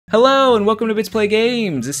Hello and welcome to Bits Play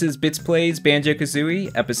Games. This is Bits Plays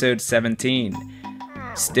Banjo-Kazooie, episode 17.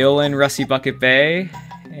 Still in Rusty Bucket Bay,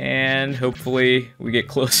 and hopefully we get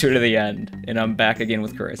closer to the end. And I'm back again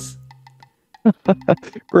with Chris.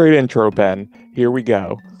 Great intro, Ben. Here we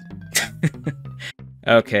go.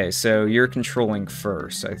 Okay, so you're controlling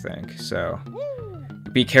first, I think. So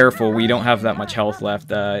be careful, we don't have that much health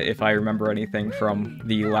left, if I remember anything from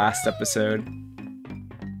the last episode.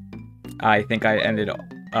 I think I ended up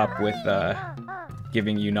with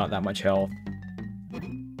giving you not that much health.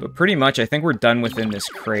 But pretty much, I think we're done within this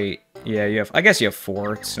crate. Yeah, I guess you have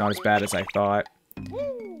 4. It's not as bad as I thought.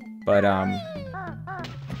 But,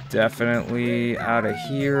 definitely out of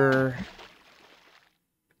here.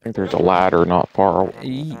 I think there's a ladder not far.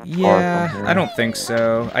 Yeah, I don't think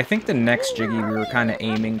so. I think the next Jiggy we were kind of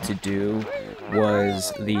aiming to do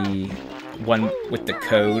was the one with the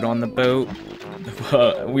code on the boat.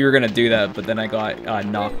 We were gonna do that, but then I got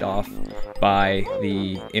knocked off by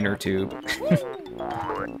the inner tube.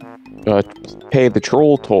 Pay the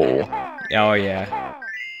troll toll. Oh yeah.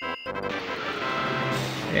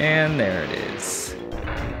 And there it is.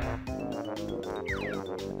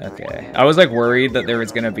 Okay. I was like worried that there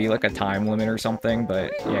was gonna be like a time limit or something,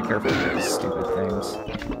 but yeah, careful with those stupid things.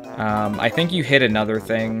 I think you hit another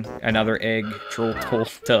thing, another egg troll toll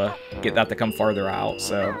to get that to come farther out,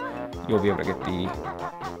 so you'll be able to get the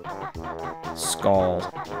skull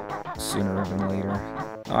sooner than later.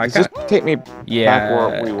 Oh, Does this take me back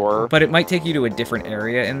where we were? But it might take you to a different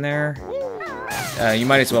area in there. You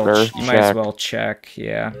might as well check.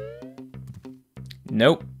 Yeah.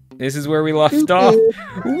 Nope. This is where we left off.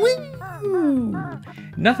 Woo!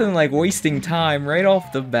 Nothing like wasting time right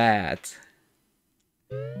off the bat.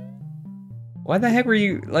 Why the heck were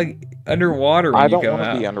you like underwater when you come out? I don't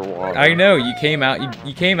want to be underwater. I know, you came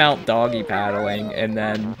out doggy paddling, and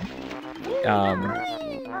then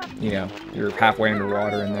you know, you're halfway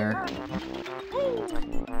underwater in there.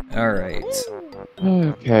 All right.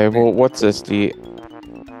 Okay, well, what's this? The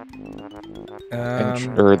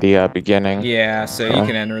beginning? Yeah, so you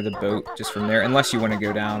can enter the boat just from there, unless you want to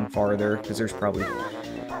go down farther, because there's probably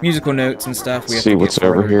musical notes and stuff. We have see to what's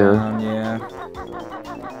over here. Down. Yeah.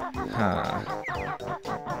 Huh.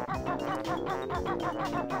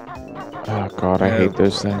 Oh god, I hate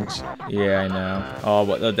those things. Yeah, I know. Oh,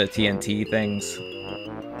 what the TNT things.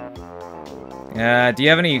 Do you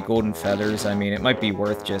have any golden feathers? I mean, it might be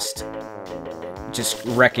worth just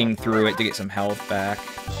wrecking through it to get some health back.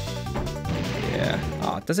 Yeah.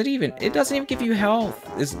 Oh, it doesn't even give you health.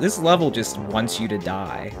 This level just wants you to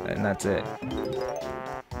die, and that's it.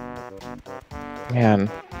 Man.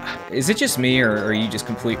 Is it just me, or are you just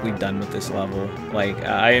completely done with this level? Like,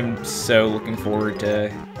 I am so looking forward to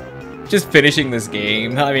just finishing this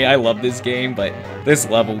game. I mean, I love this game, but this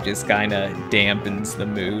level just kind of dampens the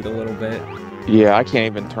mood a little bit. Yeah, I can't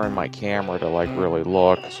even turn my camera to, like, really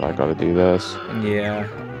look, so I gotta do this. Yeah.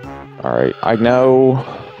 Alright, I know...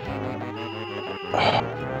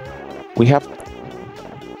 We have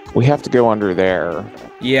to go under there.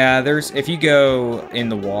 Yeah, if you go in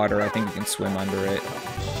the water, I think you can swim under it.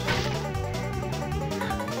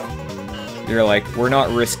 You're like, we're not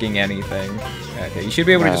risking anything. Okay, you should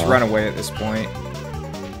be able to just run away at this point.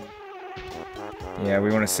 Yeah,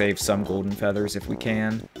 we want to save some golden feathers if we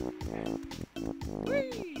can.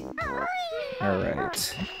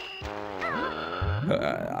 Alright.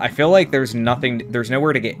 I feel like there's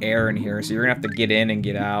nowhere to get air in here, so you're gonna have to get in and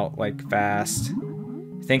get out, like, fast.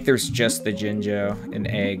 I think there's just the Jinjo and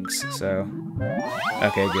eggs, so...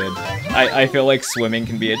 Okay, good. I feel like swimming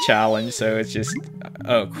can be a challenge, so it's just...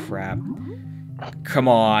 Oh, crap. Come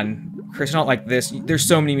on. Chris, not like this. There's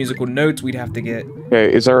so many musical notes we'd have to get.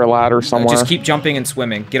 Okay, is there a ladder somewhere? Just keep jumping and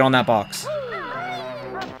swimming. Get on that box.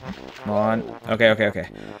 Come on. Okay.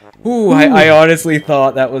 Ooh, I honestly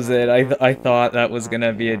thought that was it. I thought that was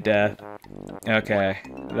gonna be a death. Okay,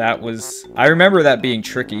 that was... I remember that being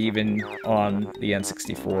tricky even on the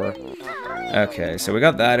N64. Okay, so we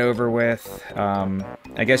got that over with.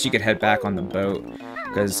 I guess you could head back on the boat,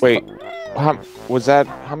 because... Wait, how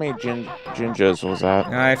many Jinjos was that?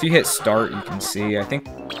 If you hit start, you can see. I think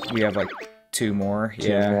we have like 2 more.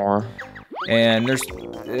 Yeah. 2 more. And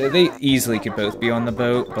they easily could both be on the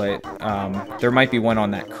boat, but there might be one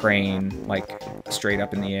on that crane, like straight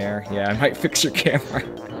up in the air. Yeah, I might fix your camera.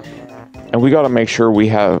 And we gotta make sure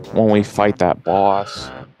when we fight that boss,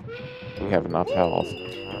 we have enough health.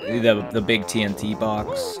 The big TNT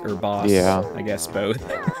box, or boss. Yeah. I guess both.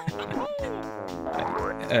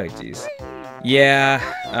 Oh, jeez. Yeah,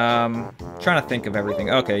 trying to think of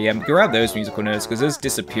everything. Okay, yeah, grab those musical notes, because those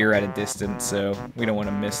disappear at a distance, so we don't want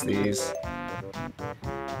to miss these.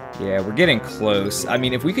 Yeah, we're getting close. I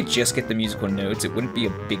mean, if we could just get the musical notes, it wouldn't be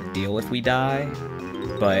a big deal if we die.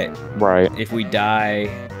 But Right. if we die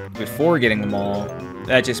before getting them all,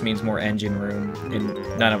 that just means more engine room, and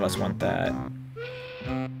none of us want that.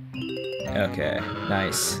 Okay,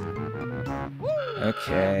 nice.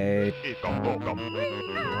 Okay.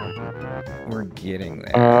 We're getting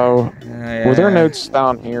there. Were there notes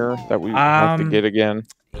down here that we have to get again?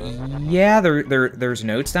 Yeah, there's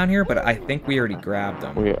notes down here, but I think we already grabbed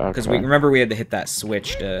them. Because we remember we had to hit that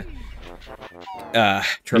switch to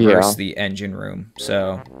traverse the engine room.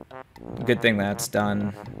 So, good thing that's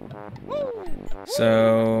done.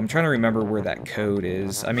 So, I'm trying to remember where that code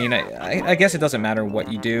is. I mean, I guess it doesn't matter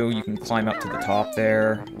what you do. You can climb up to the top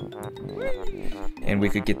there. And we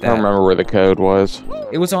could get that. I don't remember where the code was.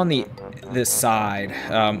 It was on this side,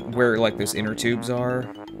 where, like, those inner tubes are.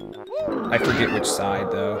 I forget which side,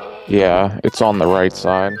 though. Yeah, it's on the right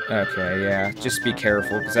side. Okay, yeah. Just be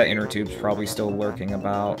careful, because that inner tube's probably still lurking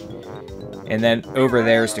about. And then over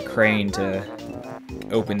there's the crane to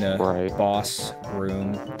open the boss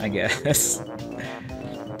room, I guess.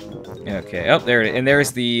 Okay, oh, there it is. And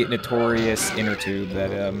there's the notorious inner tube that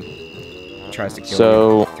tries to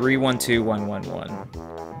kill you.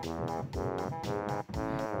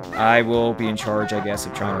 312111. I will be in charge, I guess,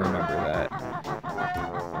 of trying to remember that.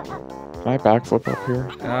 Can I backflip up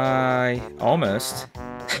here? Almost.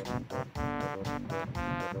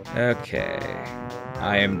 Okay.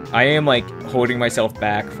 I am like holding myself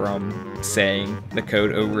back from saying the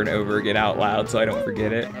code over and over again out loud so I don't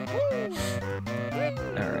forget it.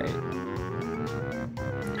 Alright.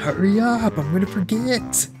 Hurry up, I'm gonna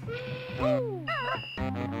forget!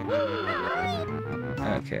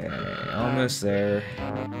 Okay, almost there.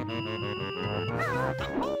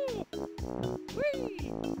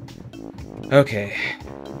 Okay.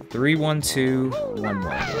 31211.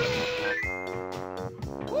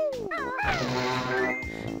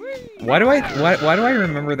 Why do I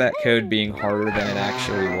remember that code being harder than it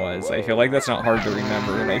actually was? I feel like that's not hard to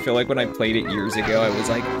remember, and I feel like when I played it years ago, I was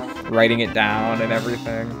like writing it down and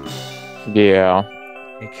everything. Yeah.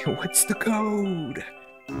 Like, what's the code?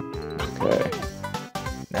 Okay.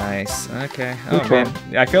 Nice. Okay. Oh man,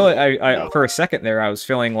 I feel I for a second there I was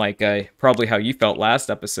feeling like probably how you felt last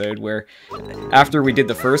episode, where after we did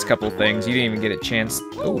the first couple things, you didn't even get a chance.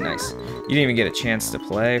 Oh, nice. You didn't even get a chance to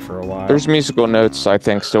play for a while. There's musical notes, I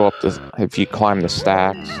think, still up if you climb the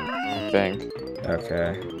stacks. I think.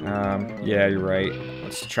 Okay. Yeah, you're right.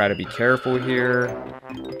 Let's try to be careful here.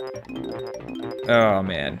 Oh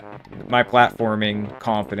man, my platforming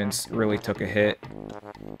confidence really took a hit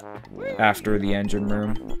after the engine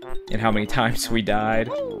room, and how many times we died.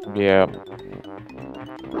 Yeah.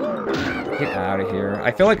 Get out of here.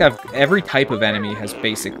 I feel like every type of enemy has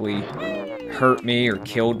basically hurt me or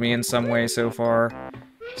killed me in some way so far.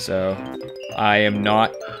 So, I am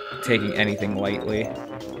not taking anything lightly.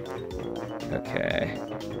 Okay.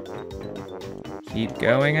 Keep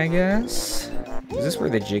going, I guess? Is this where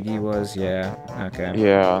the jiggy was? Yeah. Okay.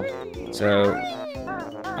 Yeah. So,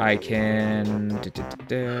 I can...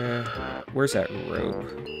 Where's that rope?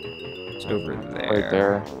 It's over there. Right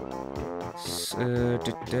there.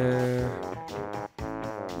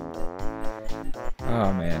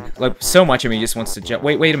 Oh, man. Like, so much of me just wants to jump.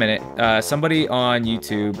 Wait a minute. Somebody on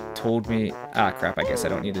YouTube told me... Ah, crap. I guess I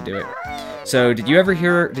don't need to do it. So, did you ever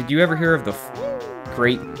hear of the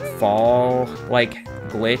Great Fall, like,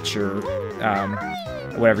 glitch or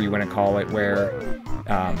whatever you want to call it, where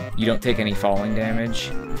you don't take any falling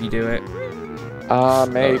damage if you do it?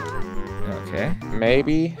 Maybe. Okay.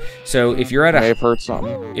 Maybe. So if you're at may have heard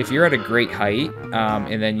something. If you're at a great height,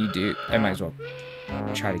 and then you do, I might as well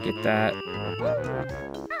try to get that.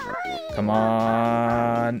 Come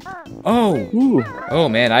on. Oh. Ooh. Oh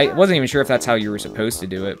man, I wasn't even sure if that's how you were supposed to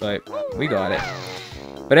do it, but we got it.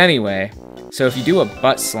 But anyway, so if you do a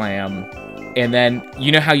butt slam, and then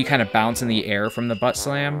you know how you kind of bounce in the air from the butt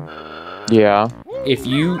slam? Yeah. If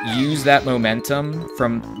you use that momentum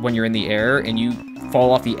from when you're in the air and you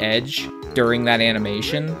fall off the edge during that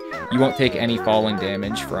animation, you won't take any falling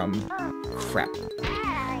damage from... Crap.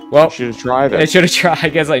 Well, should have tried it. I should have tried. I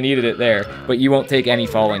guess I needed it there. But you won't take any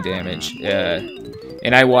falling damage.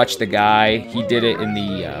 And I watched the guy. He did it in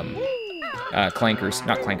the not Clanker's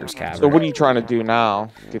Cavern. So what are you trying to do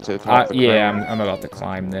now? Get to the top of the yeah, crane? I'm about to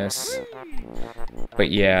climb this.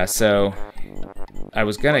 But yeah, so I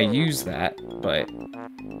was gonna use that, but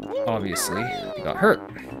obviously I got hurt.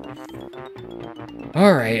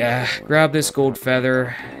 Alright, grab this gold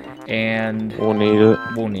feather, and... We'll need it.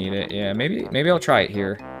 We'll need it, yeah. Maybe I'll try it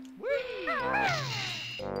here.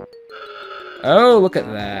 Oh, look at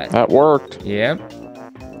that. That worked. Yep.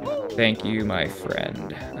 Thank you, my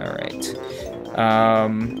friend. Alright.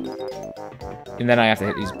 And then I have to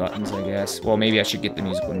hit these buttons, I guess. Well, maybe I should get the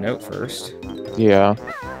musical note first. Yeah.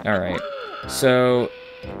 Alright. So,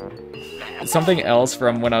 something else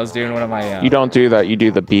from when I was doing one of my... You don't do that, you do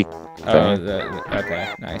the beak thing. Oh,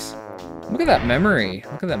 okay, nice. Look at that memory.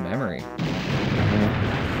 Look at that memory.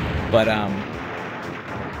 But,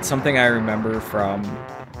 something I remember from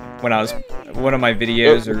when I was... One of my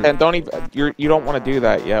videos... And don't even... You don't want to do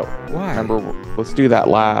that yet. Why? Remember, let's do that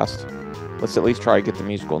last. Let's at least try to get the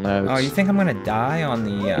musical notes. Oh, you think I'm gonna die on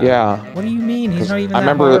the... Yeah. What do you mean? He's not even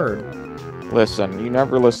that hard. Listen, you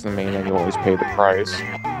never listen to me, and then you always pay the price.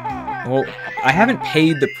 Well, I haven't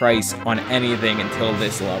paid the price on anything until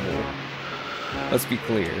this level. Let's be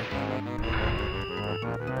clear.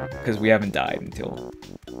 Because we haven't died until...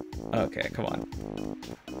 Okay, come on.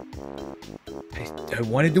 I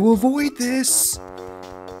wanted to avoid this!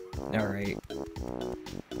 Alright.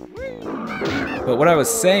 But what I was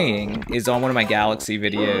saying is on one of my Galaxy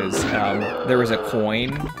videos, there was a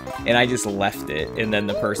coin, and I just left it, and then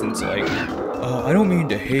the person's like, I don't mean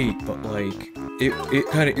to hate, but like, it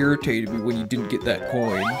kind of irritated me when you didn't get that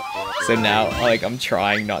coin. So now, like, I'm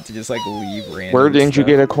trying not to just, like, leave random Where didn't stuff.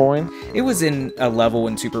 you get a coin? It was in a level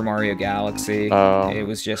in Super Mario Galaxy. Oh. It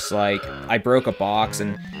was just, like, I broke a box,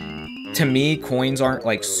 and to me, coins aren't,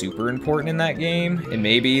 like, super important in that game, and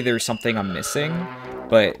maybe there's something I'm missing,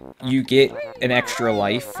 but you get an extra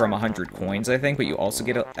life from 100 coins, I think, but you also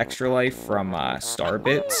get an extra life from Star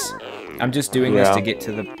Bits. I'm just doing this to get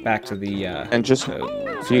to the back to the and just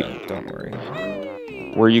boat, so don't worry.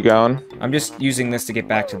 Where are you going? I'm just using this to get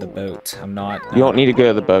back to the boat. I'm not... You don't need to go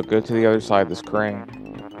to the boat. Go to the other side of this crane.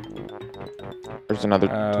 There's another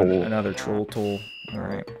tool. Another troll tool.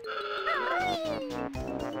 Alright.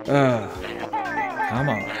 Come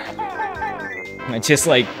on. I just,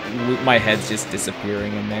 like, my head's just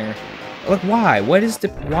disappearing in there. Like, why? What is the...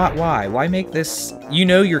 Why? Why make this... You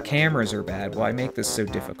know your cameras are bad. Why make this so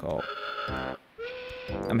difficult?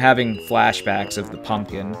 I'm having flashbacks of the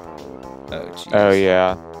pumpkin. Oh, jeez. Oh,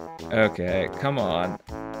 yeah. Okay, come on.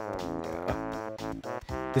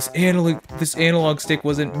 This analog stick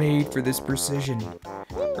wasn't made for this precision.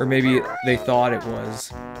 Or maybe they thought it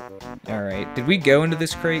was. Alright, did we go into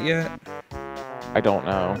this crate yet? I don't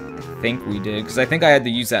know. I think we did, because I think I had to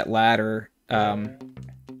use that ladder to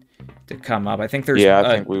come up. I think there's... Yeah,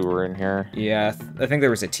 I think we were in here. Yeah, I think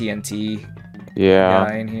there was a TNT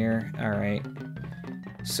guy in here. Alright.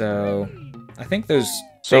 So, I think those...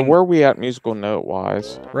 So where are we at musical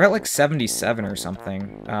note-wise? We're at like 77 or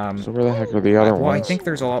something. So where the heck are the other ones? Well, I think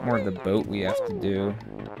there's a lot more of the boat we have to do.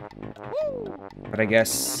 But I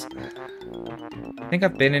guess... I think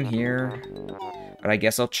I've been in here. But I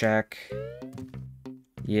guess I'll check.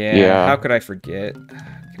 Yeah, how could I forget?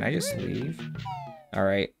 Can I just leave?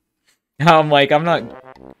 Alright. I'm like, I'm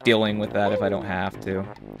not dealing with that if I don't have to.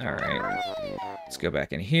 Alright. Let's go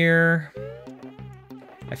back in here.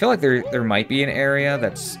 I feel like there might be an area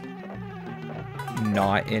that's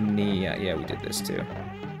not in the... yeah, we did this too.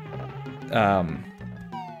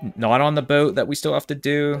 Not on the boat that we still have to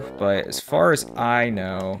do, but as far as I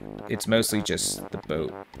know, it's mostly just the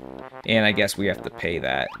boat. And I guess we have to pay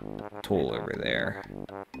that toll over there.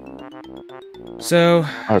 So,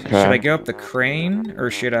 should I go up the crane, or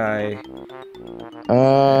should I...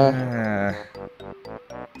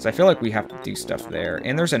 So I feel like we have to do stuff there.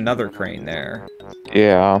 And there's another crane there.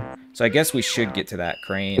 Yeah. So I guess we should get to that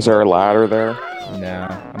crane. Is there a ladder there? No,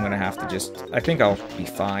 I'm gonna have to just... I think I'll be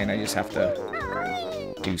fine. I just have to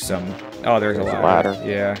do some... Oh, there's a ladder.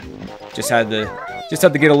 Yeah. Just had to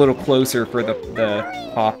get a little closer for the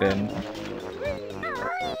hop-in.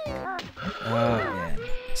 Oh, man.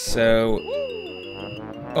 So...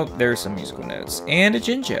 Oh, there's some musical notes. And a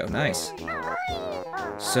Jinjo. Nice.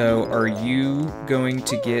 So, are you going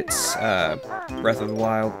to get Breath of the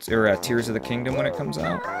Wild, or Tears of the Kingdom when it comes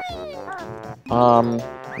out?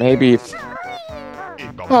 Maybe if...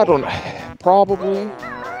 I don't know. Probably.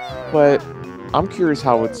 But I'm curious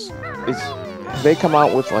how it's... They come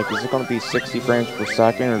out with, like, is it going to be 60 frames per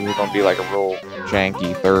second, or is it going to be, like, a real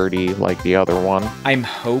janky 30 like the other one? I'm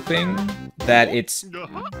hoping that it's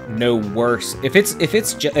no worse. If it's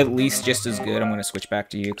at least just as good, I'm going to switch back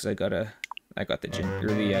to you, because I got the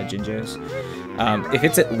Jinjos. If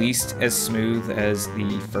it's at least as smooth as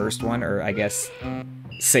the first one, or I guess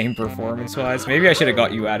same performance-wise, maybe I should have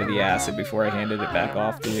got you out of the acid before I handed it back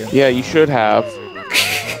off to you. Yeah, you should have.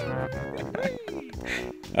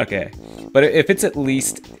 Okay, but if it at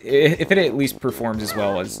least performs as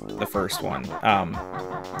well as the first one,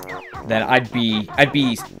 then I'd be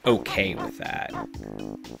okay with that.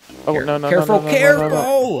 Oh, no,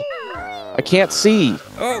 Careful! I can't see.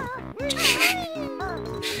 Oh,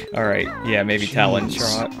 All right, yeah, maybe Talon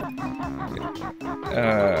Trot.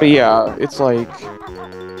 But yeah, it's like...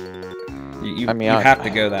 You have to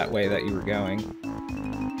go that way that you were going.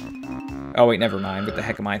 Oh wait, never mind. What the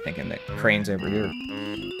heck am I thinking? That Crane's over here.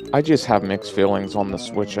 I just have mixed feelings on the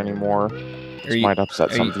Switch anymore. This might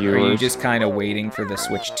upset some viewers. Are you just kind of waiting for the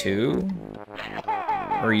Switch 2?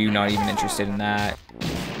 Or are you not even interested in that?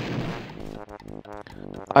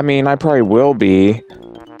 I mean, I probably will be,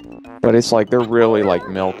 but it's like they're really like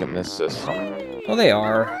milking this system. Well, they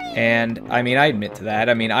are, and I mean, I admit to that.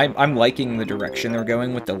 I mean, I'm liking the direction they're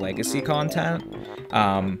going with the legacy content.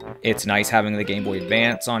 It's nice having the Game Boy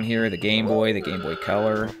Advance on here, the Game Boy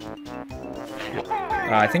Color.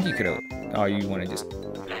 I think you could have... Oh, you want to just...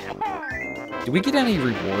 Do we get any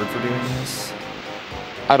reward for doing this?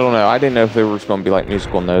 I don't know. I didn't know if there was going to be like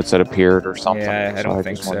musical notes that appeared or something. Yeah, I don't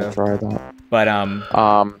think so. I just wanted to try that.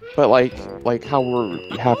 But like how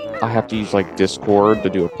I have to use like Discord to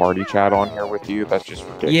do a party chat on here with you. That's just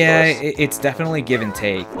ridiculous. Yeah, it's definitely give and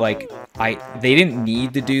take. Like they didn't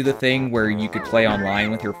need to do the thing where you could play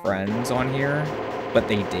online with your friends on here, but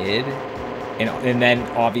they did. And then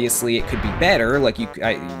obviously it could be better. Like you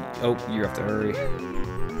have to hurry.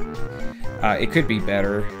 It could be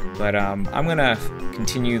better, but I'm gonna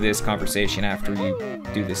continue this conversation after you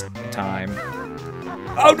do this time.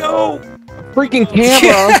 Oh no! Freaking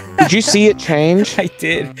camera! Did you see it change? I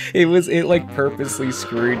did. It like purposely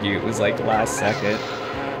screwed you. It was like last second.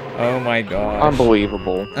 Oh my god.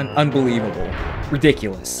 Unbelievable. Unbelievable.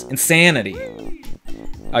 Ridiculous. Insanity.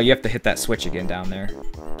 Oh, you have to hit that switch again down there.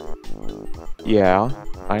 Yeah,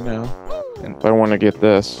 I know. But I want to get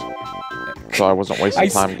this, so I wasn't wasting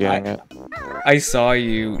time getting it. I saw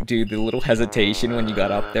you do the little hesitation when you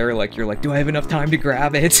got up there, like you're like, do I have enough time to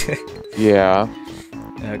grab it? Yeah.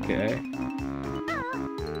 Okay.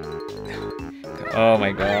 Oh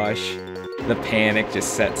my gosh. The panic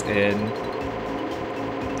just sets in.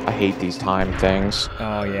 I hate these time things.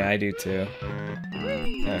 Oh yeah, I do too.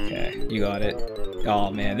 Okay, you got it.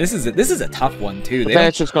 Oh man, this is a tough one too. But then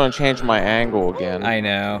it's just going to change my angle again. I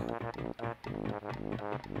know.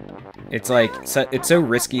 It's like it's so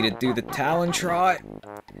risky to do the Talon Trot.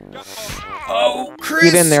 Oh,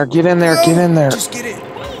 Chris! Get in there! Get in there! Get in there! Just get it.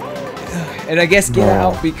 And I guess get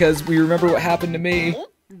out because we remember what happened to me.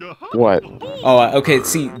 What? Oh, okay.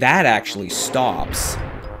 See, that actually stops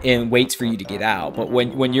and waits for you to get out. But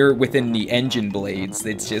when you're within the engine blades,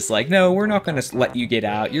 it's just like, no, we're not going to let you get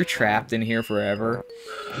out. You're trapped in here forever.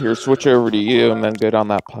 Here, switch over to you and then go down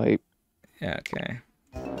that pipe. Yeah, okay.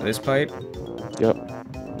 This pipe? Yep.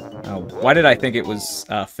 Oh, why did I think it was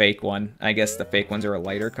a fake one? I guess the fake ones are a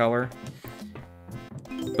lighter color.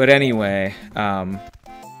 But anyway,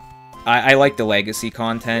 I like the legacy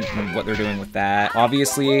content and what they're doing with that.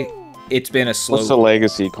 Obviously, it's been a slow... What's the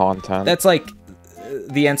legacy content? That's like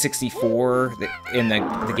the N64, and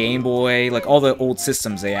the Game Boy, like all the old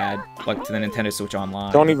systems they add, like to the Nintendo Switch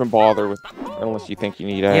Online. Don't even bother with, unless you think you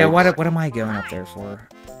need eggs. Yeah, what am I going up there for?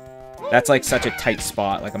 That's like such a tight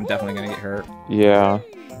spot, like I'm definitely gonna get hurt. Yeah.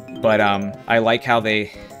 But I like how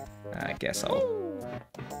they... I guess I'll...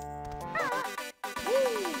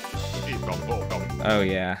 Oh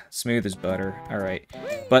yeah, smooth as butter. Alright.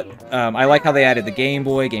 But I like how they added the Game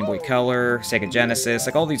Boy Color, Sega Genesis,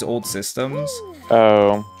 like all these old systems.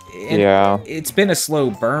 Oh, and yeah. It's been a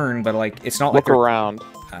slow burn, but like it's not Look like... around.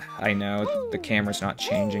 I know, the camera's not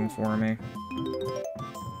changing for me.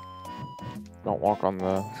 Don't walk on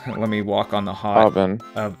the... Let me walk on the hot... oven.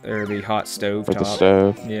 Or the hot stove Or top. the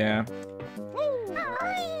stove. Yeah.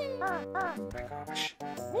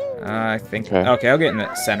 I think... Okay. Okay, I'll get in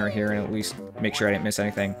the center here and at least make sure I didn't miss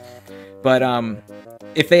anything. But,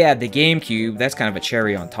 if they add the GameCube, that's kind of a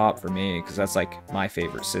cherry on top for me, because that's, like, my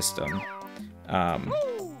favorite system.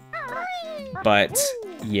 But,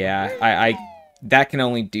 yeah, that can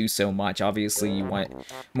only do so much. Obviously, you want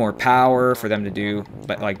more power for them to do,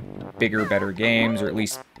 but, like, bigger, better games, or at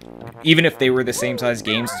least... Even if they were the same size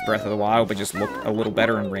games as Breath of the Wild, but just looked a little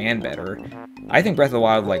better and ran better. I think Breath of the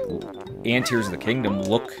Wild, like, and Tears of the Kingdom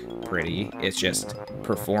look pretty. It's just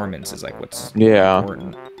performance is, like, what's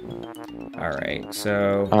important. Alright,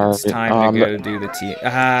 so it's time to go do the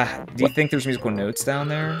do you think there's musical notes down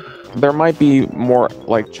there? There might be more,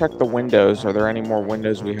 like, check the windows. Are there any more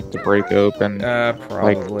windows we have to break open?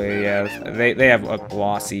 Probably, yeah. They have a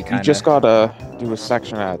glossy kind of... You just gotta do a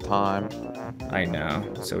section at a time. I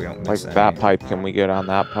know, so we don't miss like that pipe, can we go down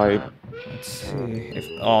that pipe? Let's see if...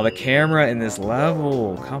 Oh, the camera in this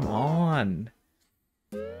level! Come on!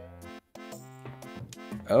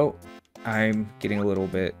 Oh, I'm getting a little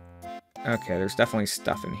bit... Okay, there's definitely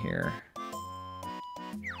stuff in here.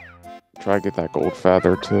 Try to get that gold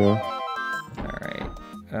feather too. Alright.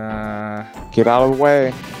 Get out of the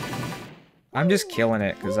way. I'm just killing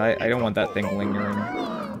it, because I don't want that thing lingering.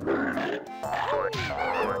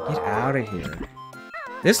 Get out of here.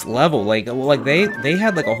 This level, like they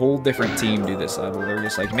had like a whole different team do this level. They're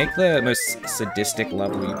just like, make the most sadistic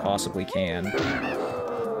level you possibly can.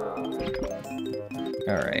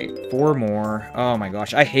 Alright, 4 more. Oh my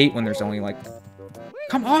gosh, I hate when there's only like...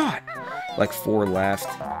 Come on! Like 4 left.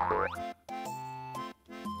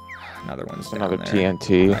 Another one's down Another there.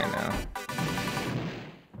 TNT. I know.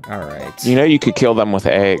 Alright. You know you could kill them with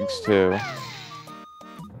eggs, too.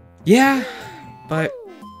 Yeah, but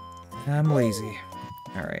I'm lazy.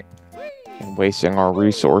 Alright. And wasting our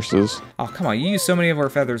resources. Oh, come on, you used so many of our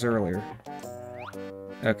feathers earlier.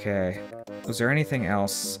 Okay. Was there anything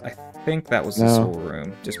else? I think that was this whole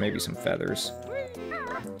room. Just maybe some feathers.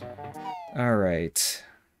 Alright.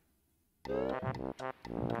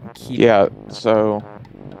 Yeah, so...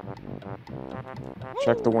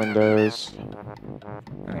 Check the windows.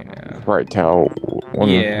 I know. Right, tell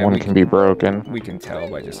when one can be broken. We can tell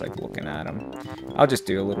by just like looking at them. I'll just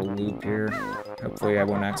do a little loop here. Hopefully I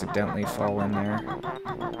won't accidentally fall in there.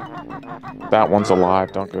 That one's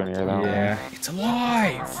alive. Don't go near that one. Yeah, it's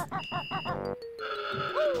alive!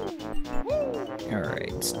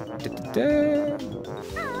 Alright.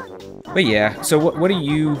 But yeah, so what are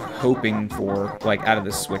you hoping for, like, out of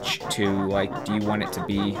the Switch 2? Like, do you want it to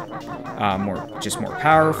be more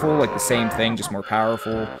powerful, like the same thing, just more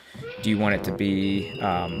powerful? Do you want it to be,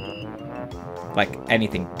 like,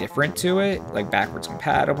 anything different to it? Like, backwards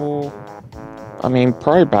compatible? I mean,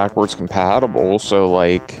 probably backwards compatible, so,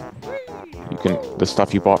 like, you can, the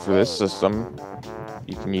stuff you bought for this system,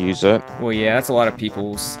 you can use it. Well, yeah, that's a lot of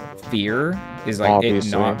people's fear, is, like, Obviously.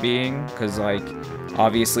 it not being, because, like,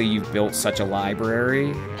 obviously you've built such a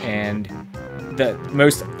library, and the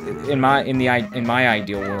most, in my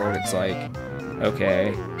ideal world, it's like,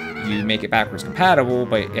 okay, you make it backwards compatible,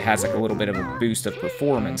 but it has like a little bit of a boost of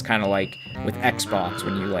performance, kind of like with Xbox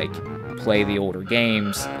when you like play the older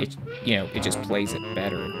games, it just plays it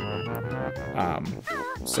better.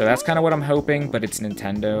 So that's kind of what I'm hoping, but it's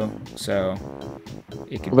Nintendo, so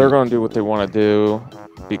it could. They're going to do what they want to do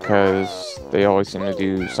because they always seem to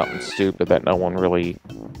do something stupid that no one really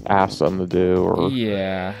asks them to do. Or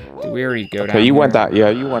yeah, did we already go down? Okay, you went there? that. Yeah,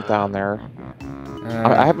 you went down there.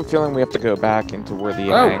 I have a feeling we have to go back into where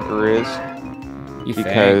the anchor is. You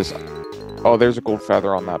because think? Oh, there's a gold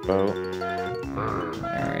feather on that boat.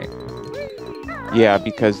 Alright. Yeah,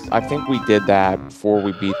 because I think we did that before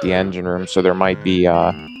we beat the engine room, so there might be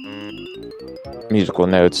musical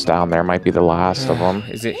notes down there. Might be the last of them.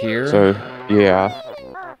 Is it here? So, yeah.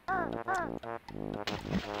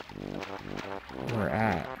 Where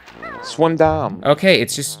at? Swim down. Okay,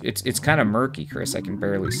 it's just it's kind of murky, Chris. I can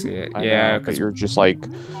barely see it. I Yeah, know, because but you're just like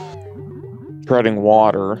treading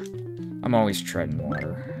water. I'm always treading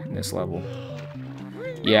water in this level.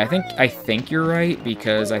 Yeah, I think you're right,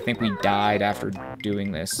 because I think we died after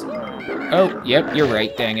doing this. Oh, yep, you're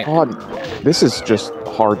right, dang it. God, this is just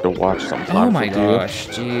hard to watch sometimes. Oh my gosh,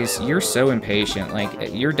 jeez, you're so impatient.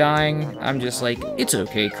 Like, you're dying, I'm just like, it's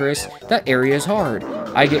okay, Chris, that area is hard.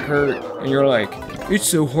 I get hurt, and you're like, it's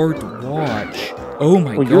so hard to watch. Oh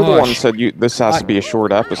my gosh. You're the one who said this has to be a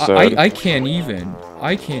short episode. I can't even.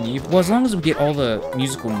 Well, as long as we get all the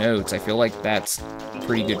musical notes, I feel like that's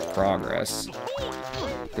pretty good progress.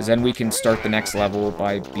 Because then we can start the next level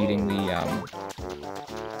by beating the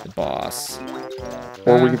boss.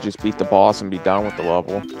 Or we could just beat the boss and be done with the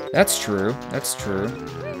level. That's true. That's true.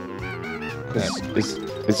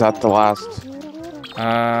 Is that the last?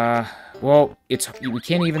 Well, we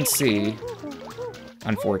can't even see,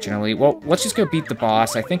 unfortunately. Well, let's just go beat the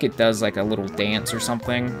boss. I think it does like a little dance or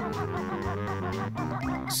something.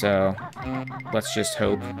 So, let's just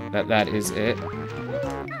hope that that is it.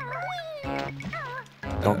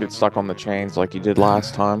 Don't get stuck on the chains like you did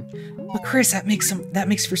last time. But Chris, that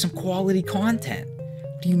makes for some quality content.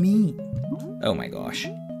 What do you mean? Oh my gosh.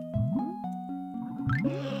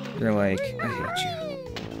 You're like, I hate you.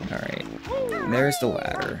 Alright. There's the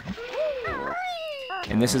ladder.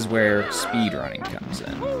 And this is where speedrunning comes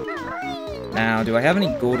in. Now, do I have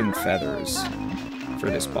any golden feathers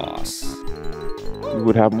for this boss? You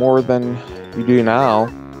would have more than you do now.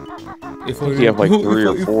 If you have like 3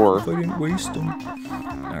 or 4. If I didn't waste them.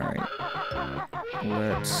 Alright.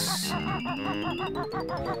 Let's...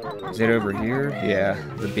 Is it over here? Yeah,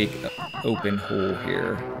 the big open hole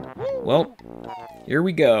here. Well, here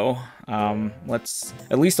we go. Let's...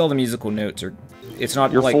 At least all the musical notes are... It's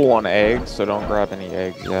not You're like... full on eggs, so don't grab any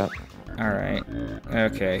eggs yet. Alright.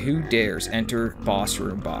 Okay, who dares enter boss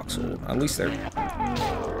room box hold? At least they're...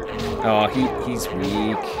 Oh, he's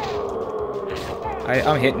weak.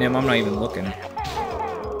 I'm hitting him. I'm not even looking.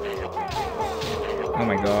 Oh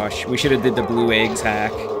my gosh. We should have did the blue eggs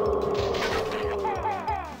hack.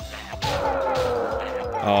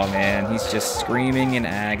 Oh man, he's just screaming in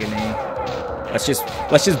agony. Let's just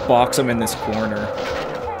box him in this corner.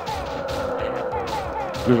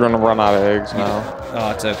 You're gonna run out of eggs now.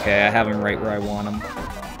 Oh, it's okay. I have him right where I want him.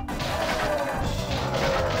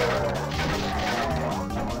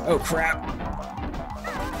 Oh crap.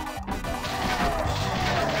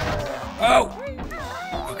 Oh!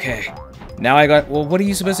 Okay. Now I got... Well, what are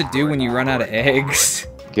you supposed to do when you run out of eggs?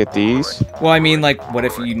 Get these? Well, I mean, like, what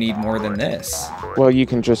if you need more than this? Well, you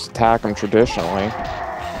can just attack them traditionally.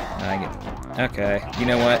 Okay. You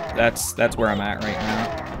know what? That's where I'm at right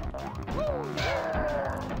now.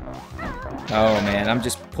 Oh, man. I'm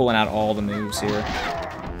just pulling out all the moves here.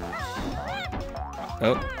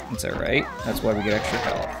 Oh, it's alright. That's why we get extra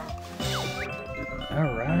health.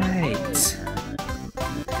 Alright.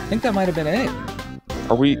 I think that might have been it.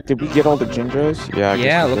 Did we get all the Jinjos? Yeah,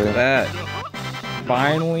 yeah, look at that.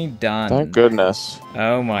 Finally done. Thank goodness.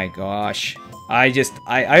 Oh my gosh.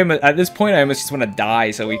 I'm at this point I almost just want to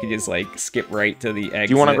die so we can just like skip right to the exit.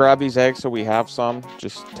 Do you want to grab these eggs so we have some?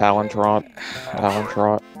 Just Talon Trot.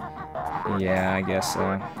 Yeah, I guess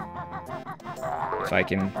so. If I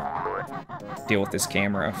can deal with this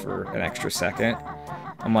camera for an extra second.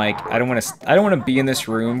 I'm like, I don't want to be in this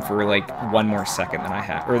room for like one more second than I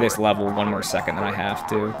have, or this level one more second than I have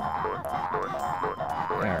to.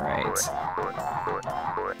 Alright.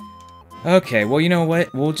 Okay, well, you know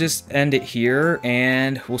what? We'll just end it here,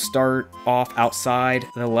 and we'll start off outside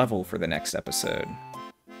the level for the next episode.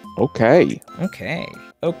 Okay.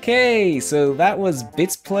 Okay, so that was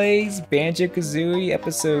Bits Plays Banjo-Kazooie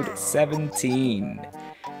episode 17.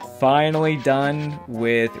 Finally done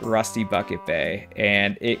with Rusty Bucket Bay,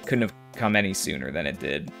 and it couldn't have come any sooner than it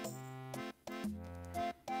did.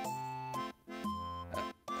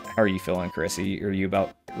 How are you feeling, Chrissy? Are you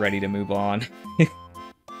about ready to move on?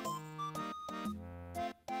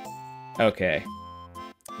 Okay.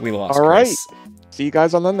 We lost All right. Chris. See you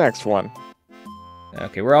guys on the next one.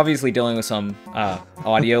 Okay, we're obviously dealing with some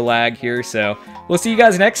audio lag here, so we'll see you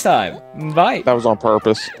guys next time. Bye. That was on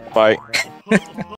purpose. Bye.